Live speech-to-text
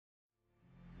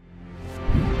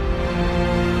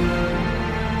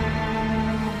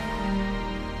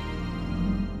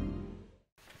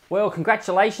Well,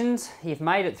 congratulations, you've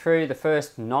made it through the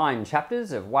first 9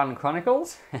 chapters of 1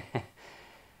 Chronicles.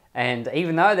 And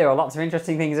even though there are lots of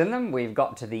interesting things in them, we've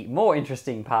got to the more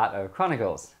interesting part of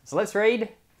Chronicles. So let's read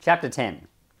chapter 10.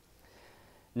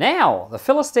 Now the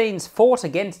Philistines fought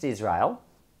against Israel,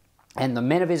 and the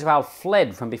men of Israel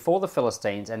fled from before the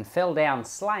Philistines and fell down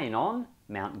slain on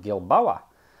Mount Gilboa.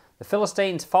 The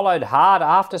Philistines followed hard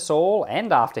after Saul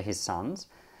and after his sons,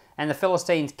 and the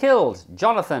Philistines killed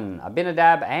Jonathan,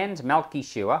 Abinadab, and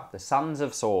Malchishua, the sons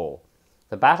of Saul.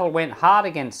 The battle went hard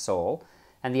against Saul,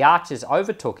 and the archers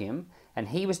overtook him, and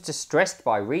he was distressed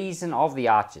by reason of the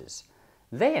archers.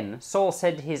 Then Saul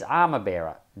said to his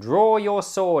armour-bearer, "Draw your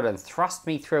sword and thrust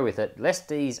me through with it, lest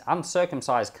these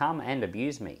uncircumcised come and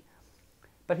abuse me."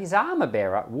 But his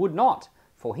armour-bearer would not,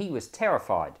 for he was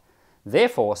terrified.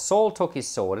 Therefore Saul took his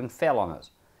sword and fell on it.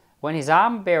 When his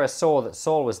armour-bearer saw that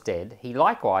Saul was dead, he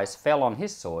likewise fell on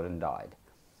his sword and died.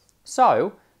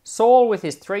 So Saul with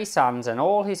his 3 sons and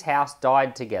all his house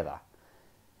died together.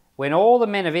 When all the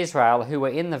men of Israel who were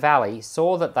in the valley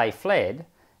saw that they fled,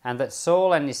 and that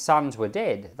Saul and his sons were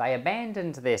dead, they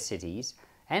abandoned their cities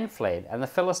and fled, and the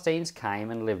Philistines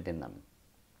came and lived in them.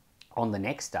 On the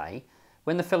next day,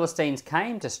 when the Philistines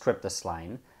came to strip the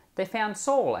slain, they found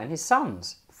Saul and his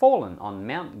sons fallen on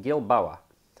Mount Gilboa.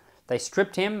 They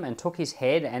stripped him and took his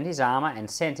head and his armour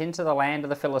and sent into the land of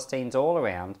the Philistines all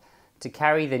around to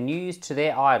carry the news to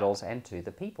their idols and to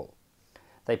the people.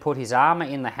 They put his armour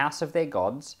in the house of their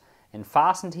gods and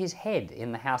fastened his head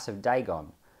in the house of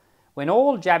Dagon. When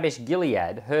all Jabesh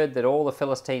Gilead heard that all the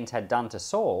Philistines had done to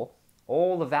Saul,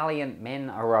 all the valiant men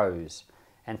arose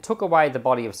and took away the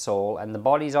body of Saul and the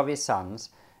bodies of his sons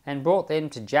and brought them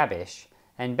to Jabesh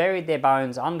and buried their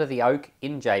bones under the oak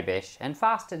in Jabesh and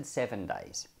fasted 7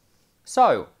 days.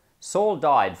 So Saul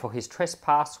died for his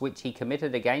trespass which he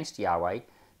committed against Yahweh,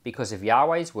 because of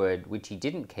Yahweh's word which he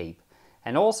didn't keep,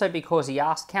 and also because he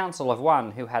asked counsel of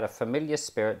one who had a familiar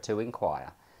spirit to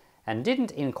inquire, and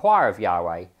didn't inquire of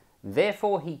Yahweh.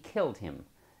 Therefore he killed him,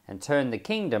 and turned the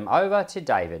kingdom over to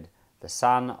David, the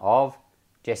son of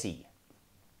Jesse.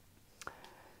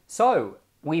 So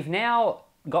we've now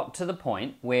got to the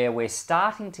point where we're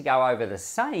starting to go over the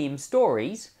same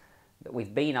stories that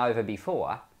we've been over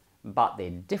before, but they're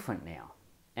different now.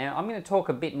 And I'm going to talk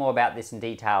a bit more about this in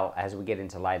detail as we get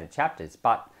into later chapters,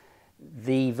 but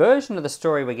the version of the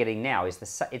story we're getting now is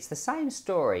it's the same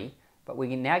story, but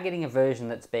we're now getting a version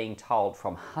that's being told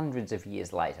from hundreds of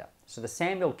years later. So the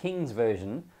Samuel King's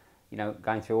version,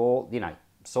 going through all,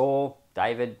 Saul,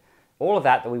 David, all of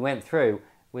that we went through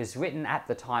was written at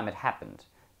the time it happened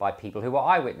by people who were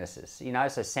eyewitnesses.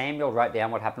 So Samuel wrote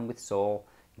down what happened with Saul,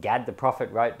 Gad the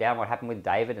prophet wrote down what happened with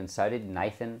David, and so did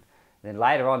Nathan. Then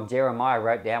later on, Jeremiah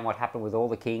wrote down what happened with all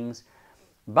the kings.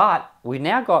 But we've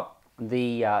now got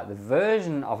the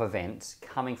version of events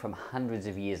coming from hundreds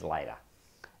of years later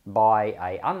by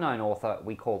an unknown author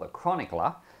we call the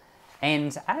Chronicler.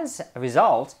 And as a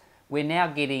result, we're now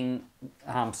getting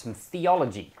some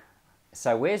theology.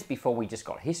 So whereas before we just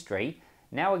got history,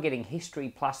 now we're getting history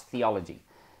plus theology.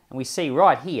 And we see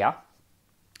right here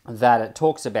that it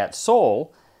talks about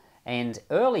Saul. And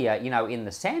earlier, in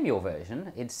the Samuel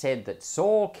version, it said that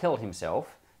Saul killed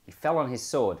himself. He fell on his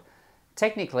sword.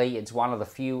 Technically, it's one of the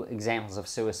few examples of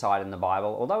suicide in the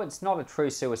Bible, although it's not a true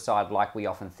suicide like we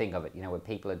often think of it, where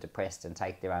people are depressed and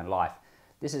take their own life.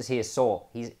 This is here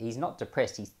Saul. He's not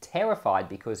depressed. He's terrified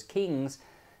because kings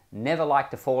never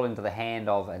like to fall into the hand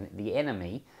of the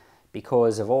enemy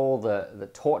because of all the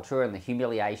torture and the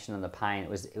humiliation and the pain. It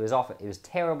was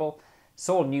terrible.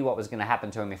 Saul knew what was going to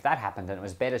happen to him if that happened, and it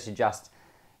was better to just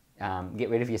get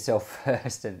rid of yourself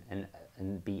first and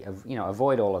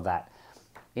avoid all of that.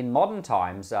 In modern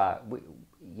times,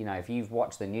 if you've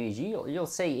watched the news, you'll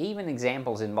see even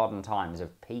examples in modern times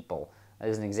of people.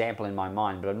 There's an example in my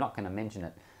mind, but I'm not going to mention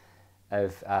it,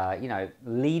 of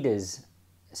leaders,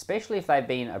 especially if they've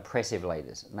been oppressive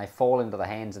leaders, and they fall into the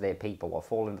hands of their people or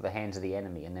fall into the hands of the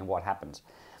enemy, and then what happens?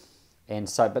 And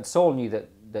so, but Saul knew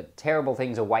that terrible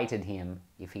things awaited him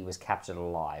if he was captured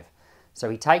alive. So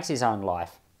he takes his own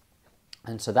life.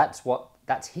 And so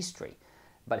that's history.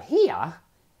 But here,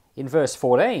 in verse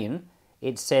 14,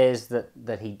 it says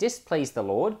that he displeased the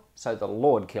Lord, so the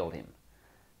Lord killed him.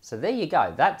 So there you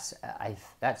go. That's a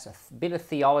bit of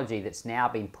theology that's now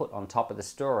been put on top of the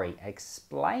story,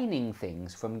 explaining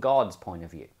things from God's point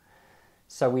of view.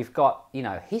 So we've got,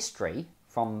 history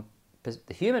from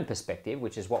the human perspective,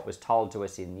 which is what was told to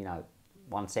us in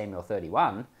 1 Samuel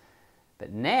 31,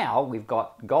 but now we've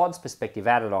got God's perspective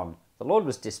added on. The Lord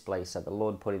was displeased, so the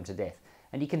Lord put him to death.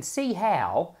 And you can see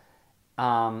how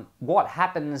what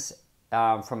happens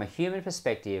from a human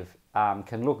perspective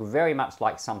can look very much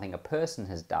like something a person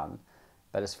has done,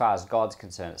 but as far as God's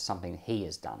concerned, it's something He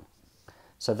has done.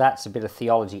 So that's a bit of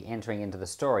theology entering into the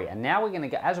story. And now we're going to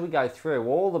go, as we go through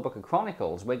all the book of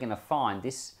Chronicles, we're going to find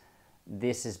this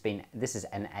is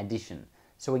an addition.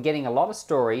 So we're getting a lot of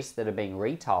stories that are being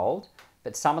retold,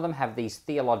 but some of them have these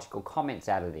theological comments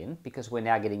added in because we're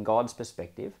now getting God's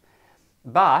perspective.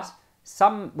 But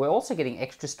we're also getting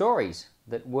extra stories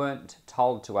that weren't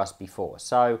told to us before.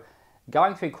 So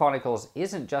going through Chronicles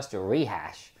isn't just a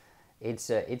rehash.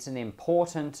 It's an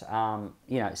important,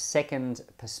 second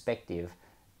perspective,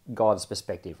 God's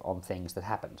perspective on things that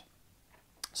happened.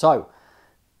 So,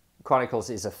 Chronicles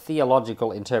is a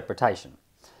theological interpretation.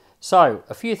 So,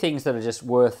 a few things that are just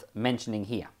worth mentioning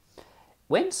here.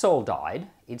 When Saul died,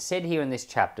 it said here in this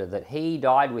chapter that he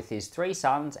died with his 3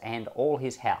 sons and all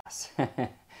his house.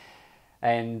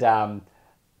 And,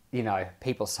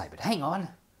 people say, but hang on,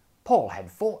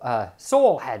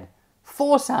 Saul had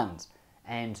 4 sons,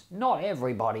 and not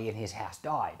everybody in his house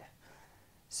died.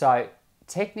 So,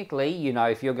 technically,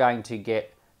 if you're going to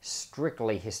get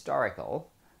strictly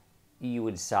historical, you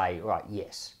would say, right,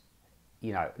 yes,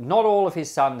 not all of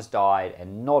his sons died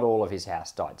and not all of his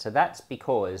house died. So that's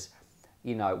because,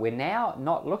 we're now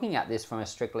not looking at this from a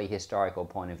strictly historical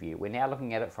point of view. We're now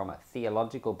looking at it from a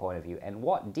theological point of view. And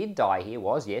what did die here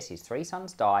was, yes, his 3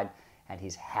 sons died and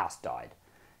his house died.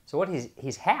 So what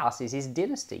his house is his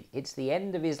dynasty. It's the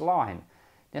end of his line.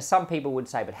 Now, some people would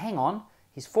say, but hang on,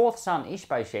 his 4th son,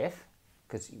 Ishbosheth,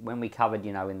 because when we covered,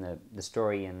 in the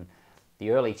story in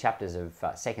the early chapters of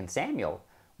 2 Samuel,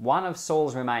 one of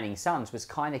Saul's remaining sons was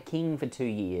kind of king for 2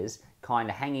 years, kind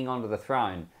of hanging onto the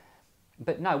throne.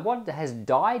 But no, what has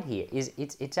died here is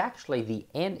it's actually the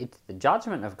end, it's the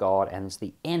judgment of God, and it's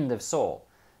the end of Saul.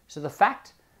 So the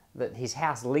fact that his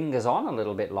house lingers on a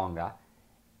little bit longer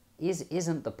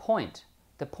isn't the point.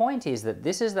 The point is that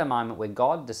this is the moment where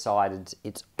God decided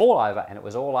it's all over, and it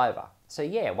was all over. So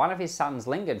yeah, one of his sons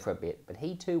lingered for a bit, but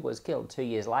he too was killed 2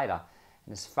 years later.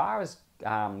 And as far as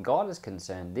God is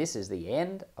concerned, this is the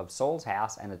end of Saul's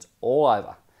house, and it's all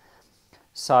over.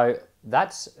 So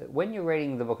that's, when you're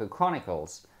reading the book of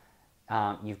Chronicles,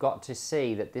 you've got to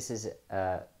see that this is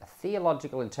a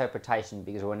theological interpretation,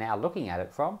 because we're now looking at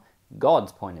it from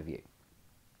God's point of view.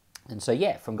 And so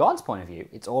yeah, from God's point of view,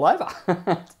 it's all over.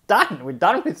 It's done. We're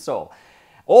done with Saul.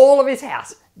 All of his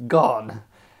house, gone.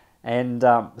 And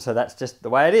so that's just the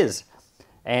way it is.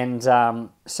 And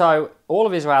so all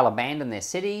of Israel abandoned their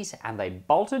cities and they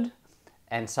bolted.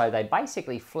 And so they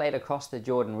basically fled across the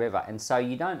Jordan River. And so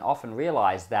you don't often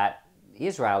realize that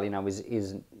Israel,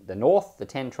 is the north, the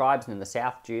 10 tribes, and in the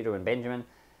south, Judah and Benjamin.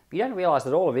 But you don't realize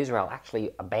that all of Israel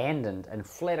actually abandoned and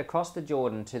fled across the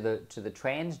Jordan to the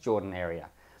Trans-Jordan area.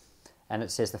 And it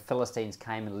says the Philistines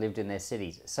came and lived in their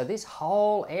cities. So this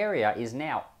whole area is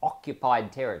now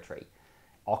occupied territory,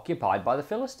 occupied by the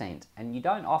Philistines. And you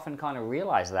don't often kind of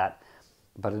realize that,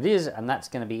 but it is, and that's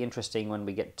going to be interesting when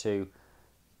we get to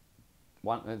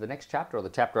the next chapter or the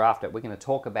chapter after. We're going to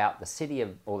talk about the city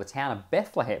or the town of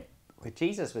Bethlehem, where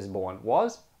Jesus was born,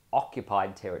 was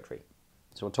occupied territory.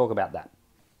 So we'll talk about that.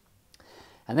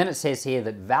 And then it says here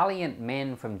that valiant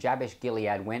men from Jabesh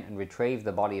Gilead went and retrieved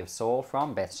the body of Saul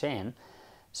from Bethshan.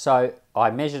 So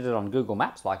I measured it on Google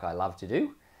Maps, like I love to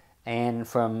do. And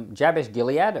from Jabesh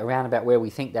Gilead, around about where we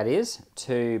think that is,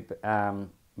 to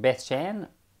Bethshan,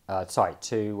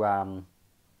 to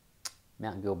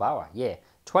Mount Gilboa,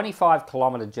 25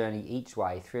 kilometre journey each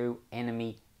way through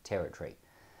enemy territory.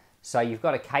 So you've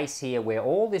got a case here where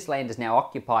all this land is now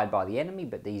occupied by the enemy,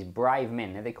 but these brave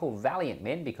men, now they're called valiant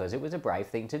men because it was a brave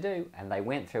thing to do, and they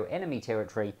went through enemy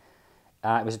territory.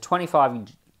 It was a 25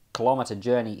 kilometre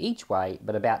journey each way,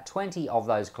 but about 20 of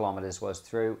those kilometres was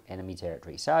through enemy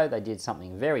territory. So they did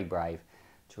something very brave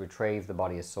to retrieve the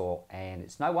body of Saul, and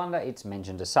it's no wonder it's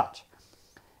mentioned as such.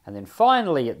 And then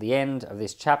finally at the end of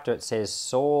this chapter it says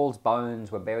Saul's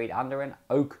bones were buried under an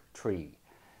oak tree.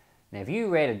 Now, if you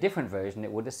read a different version,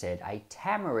 it would have said a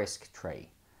tamarisk tree.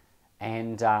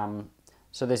 And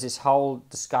so there's this whole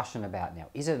discussion about, now,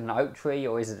 is it an oak tree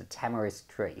or is it a tamarisk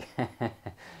tree?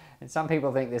 And some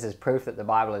people think this is proof that the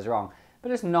Bible is wrong.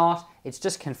 But it's not. It's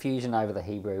just confusion over the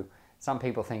Hebrew. Some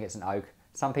people think it's an oak.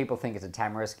 Some people think it's a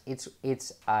tamarisk.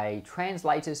 It's a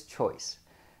translator's choice.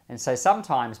 And so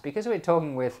sometimes, because we're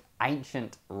talking with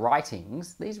ancient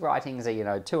writings, these writings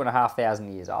are,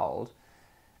 2,500 years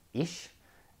old-ish.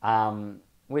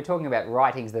 We're talking about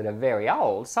writings that are very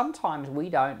old. Sometimes we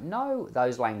don't know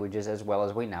those languages as well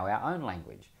as we know our own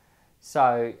language.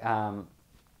 So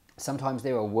sometimes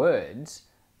there are words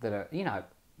that are,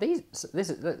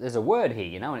 there's a word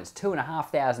here, and it's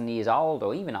 2,500 years old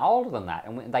or even older than that.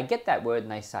 And they get that word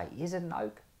and they say, is it an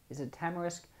oak? Is it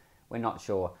tamarisk? We're not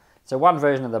sure. So one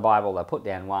version of the Bible, they'll put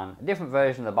down one. A different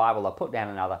version of the Bible, they'll put down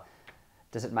another.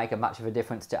 Does it make much of a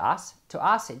difference to us? To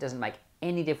us, it doesn't make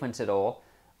any difference at all.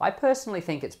 I personally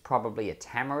think it's probably a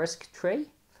tamarisk tree.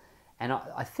 And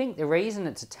I think the reason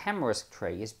it's a tamarisk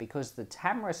tree is because the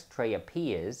tamarisk tree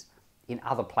appears in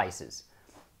other places.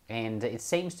 And it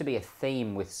seems to be a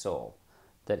theme with Saul,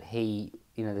 that he,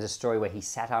 there's a story where he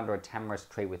sat under a tamarisk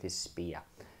tree with his spear.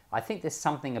 I think there's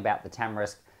something about the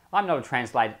tamarisk. I'm not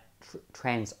a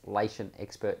translation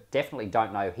expert, definitely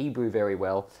don't know Hebrew very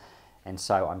well, and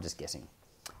so I'm just guessing.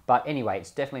 But anyway,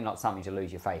 it's definitely not something to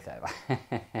lose your faith over.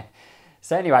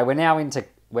 So anyway, we're now into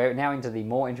the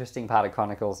more interesting part of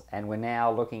Chronicles, and we're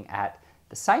now looking at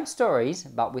the same stories,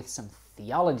 but with some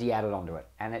theology added onto it.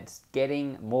 And it's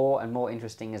getting more and more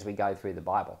interesting as we go through the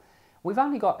Bible. We've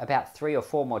only got about 3 or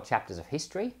 4 more chapters of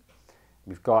history.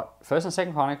 We've got 1st and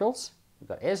 2nd Chronicles, we've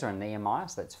got Ezra and Nehemiah,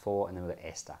 so that's 4, and then we've got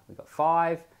Esther. We've got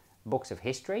 5 books of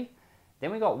history.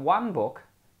 Then we've got one book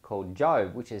called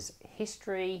Job, which is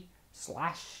history /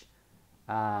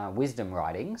 wisdom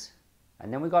writings.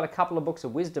 And then we've got a couple of books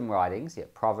of wisdom writings,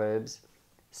 Proverbs,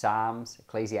 Psalms,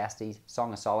 Ecclesiastes,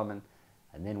 Song of Solomon,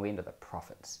 and then we're into the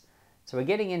prophets. So we're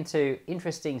getting into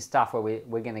interesting stuff where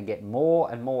we're going to get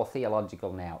more and more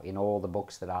theological now in all the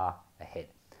books that are ahead.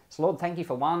 So Lord, thank you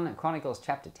for 1 Chronicles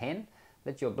chapter 10.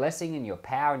 Let your blessing and your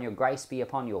power and your grace be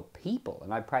upon your people.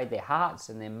 And I pray their hearts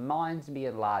and their minds be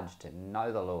enlarged to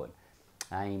know the Lord.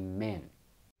 Amen.